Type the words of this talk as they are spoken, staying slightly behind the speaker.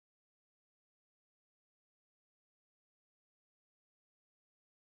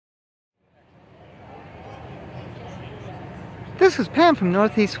this is Pam from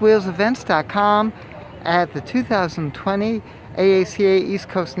NortheastWheelsEvents.com at the 2020 AACA East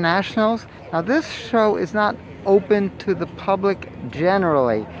Coast Nationals. Now this show is not open to the public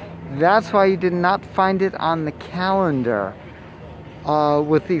generally. That's why you did not find it on the calendar.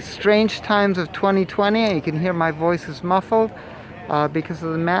 With these strange times of 2020, and you can hear my voice is muffled because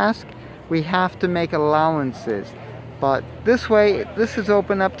of the mask, we have to make allowances. But this way, this is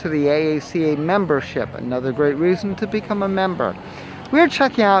open up to the AACA membership. Another great reason to become a member. We're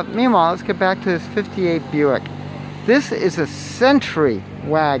checking out, meanwhile, let's get back to this 58 Buick. This is a Century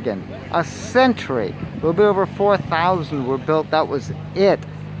wagon. A Century. A little bit over 4,000 were built. That was it.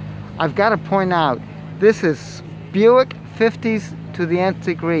 I've got to point out, this is Buick 50s to the nth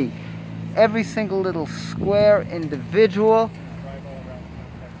degree. Every single little square individual.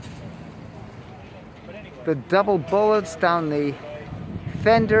 The double bullets down the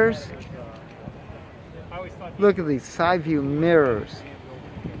fenders. Look at these side view mirrors.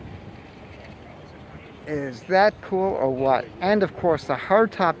 Is that cool or what? And of course the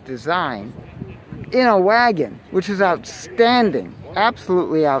hardtop design in a wagon, which is outstanding.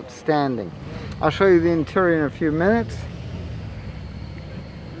 Absolutely outstanding. I'll show you the interior in a few minutes.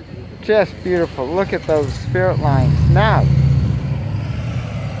 Just beautiful. Look at those spirit lines. Now,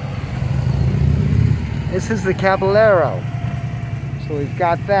 this is the Caballero. So we've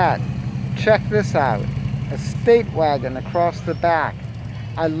got that. Check this out. A state wagon across the back.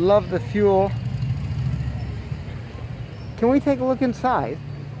 I love the fuel. Can we take a look inside?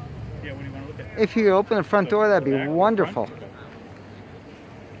 Yeah, what do you want to look at? If you could open the front door, that'd be wonderful.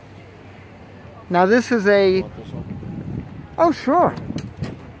 Now this is a... Oh, sure.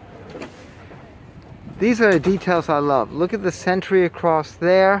 These are the details I love. Look at the Century across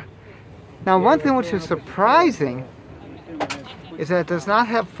there. Now one thing which is surprising is that it does not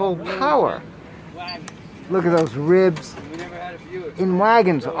have full power. Look at those ribs. In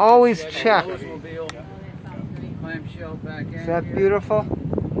wagons, always check. Is that beautiful?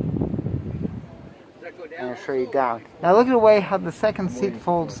 I'll show you down. Now look at the way how the second seat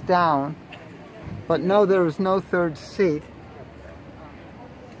folds down. But no, there is no third seat.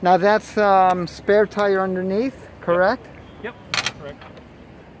 Now that's spare tire underneath, correct? Yep, correct.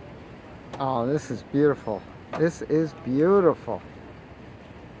 Oh, this is beautiful. This is beautiful.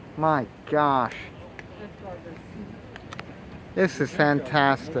 My gosh. This is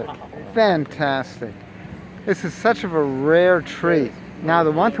fantastic. Fantastic. This is such of a rare treat. Now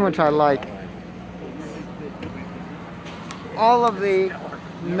the one thing which I like, all of the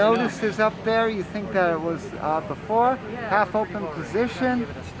notices up there, you think that it was before, half open position,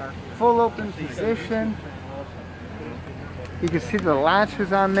 full open position. You can see the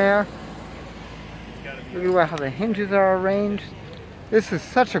latches on there. Look at how the hinges are arranged. This is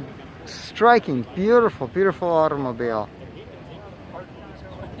such a striking, beautiful, beautiful automobile.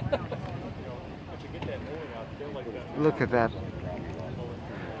 Look at that.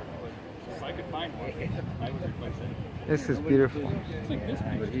 This is beautiful. This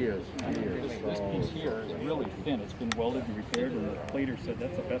piece here is really thin. It's been welded and repaired, and the plater said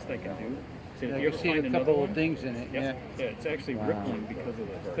that's the best I can do. Said, if you ever find a couple of things in it. Yeah, it's actually rippling because of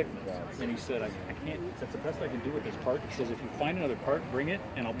the thickness. And he said, I can't. That's the best I can do with this part. He says, if you find another part, bring it,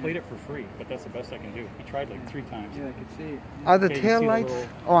 and I'll plate it for free. But that's the best I can do. He tried like 3 times. Yeah, I can see it. Are the tail lights?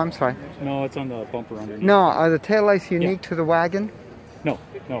 Oh, I'm sorry. No, it's on the bumper underneath. No, are the tail lights unique to the wagon? No,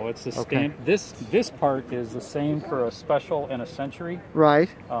 no, it's the stand. This part is the same for a Special and a Century. Right.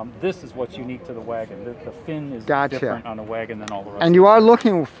 This is what's unique to the wagon. The fin is different on the wagon than all the rest. And you are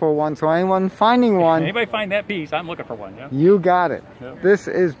looking for one, so anyone finding one. Anybody find that piece? I'm looking for one. Yeah. You got it. Yep. This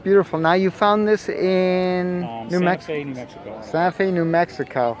is beautiful. Now you found this in Santa Fe, New Mexico. Santa Fe, New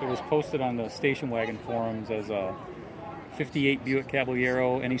Mexico. It was posted on the station wagon forums as a 58 Buick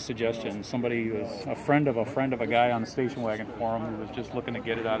Caballero. Any suggestions? Somebody was a friend of a guy on the station wagon forum who was just looking to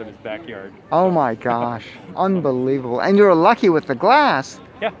get it out of his backyard. Oh my gosh, unbelievable! And you were lucky with the glass.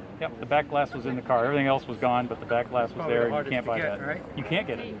 Yeah, yeah. The back glass was in the car. Everything else was gone, but the back glass was there. You can't buy that. Right? You can't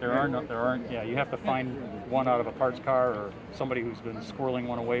get it. There aren't. Yeah, you have to find one out of a parts car or somebody who's been squirreling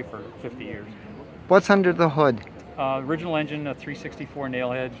one away for 50 years. What's under the hood? Original engine, a 364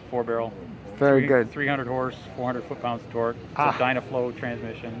 nailhead, 4-barrel. Very good. 300 horse, 400 foot-pounds of torque. It's a Dynaflow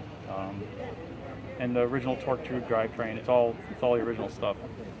transmission, and the original torque tube drivetrain. It's all the original stuff.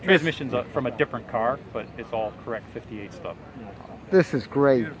 Transmission's from a different car, but it's all correct 58 stuff. This is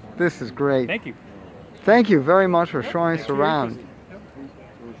great. This is great. Thank you. Thank you very much for showing us around.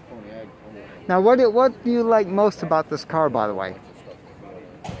 Now, what do you like most about this car, by the way?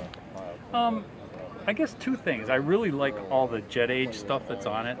 I guess 2 things. I really like all the Jet Age stuff that's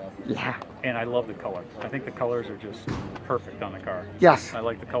on it. Yeah. And I love the color. I think the colors are just perfect on the car. Yes. I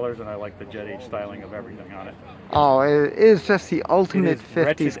like the colors and I like the jet age styling of everything on it. Oh, it is just the ultimate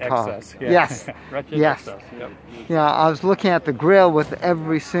 50s car. Excess. Yeah. Yes. Wretched yes. excess. Yep. Yeah, I was looking at the grill with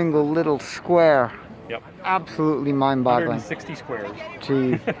every single little square. Yep. Absolutely mind-boggling. 160 squares.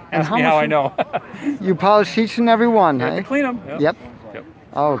 Gee. Ask me how I know. You polish each and every one, You have hey? to clean them. Yep. Yep.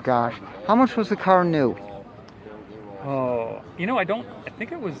 Oh gosh. How much was the car new? Oh, you know, I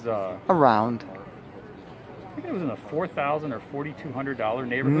think it was Around. I think it was in the $4,000 or $4,200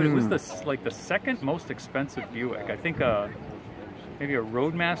 neighborhood. It was the second most expensive Buick. I think maybe a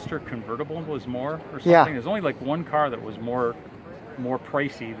Roadmaster convertible was more or something. Yeah. There's only like one car that was more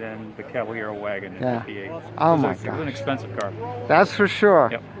pricey than the Caballero Wagon in Yeah. 58. Oh my It was an expensive car. That's for sure.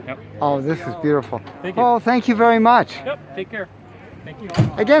 Yep. Yep. Oh, this is beautiful. Thank you. Oh, thank you very much. Yep. Take care. Thank you.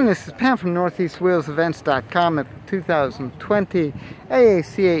 Again, this is Pam from NortheastWheelsEvents.com at the 2020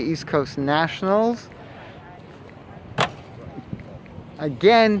 AACA East Coast Nationals.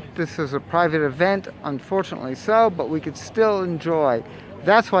 Again, this is a private event, unfortunately so, but we could still enjoy.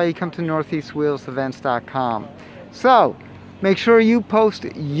 That's why you come to NortheastWheelsEvents.com. So, make sure you post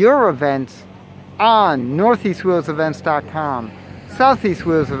your events on NortheastWheelsEvents.com,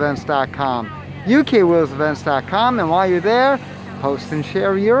 SoutheastWheelsEvents.com, UKWheelsEvents.com, and while you're there, post and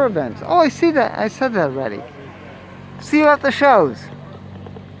share your events. Oh, I see that. I said that already. See you at the shows.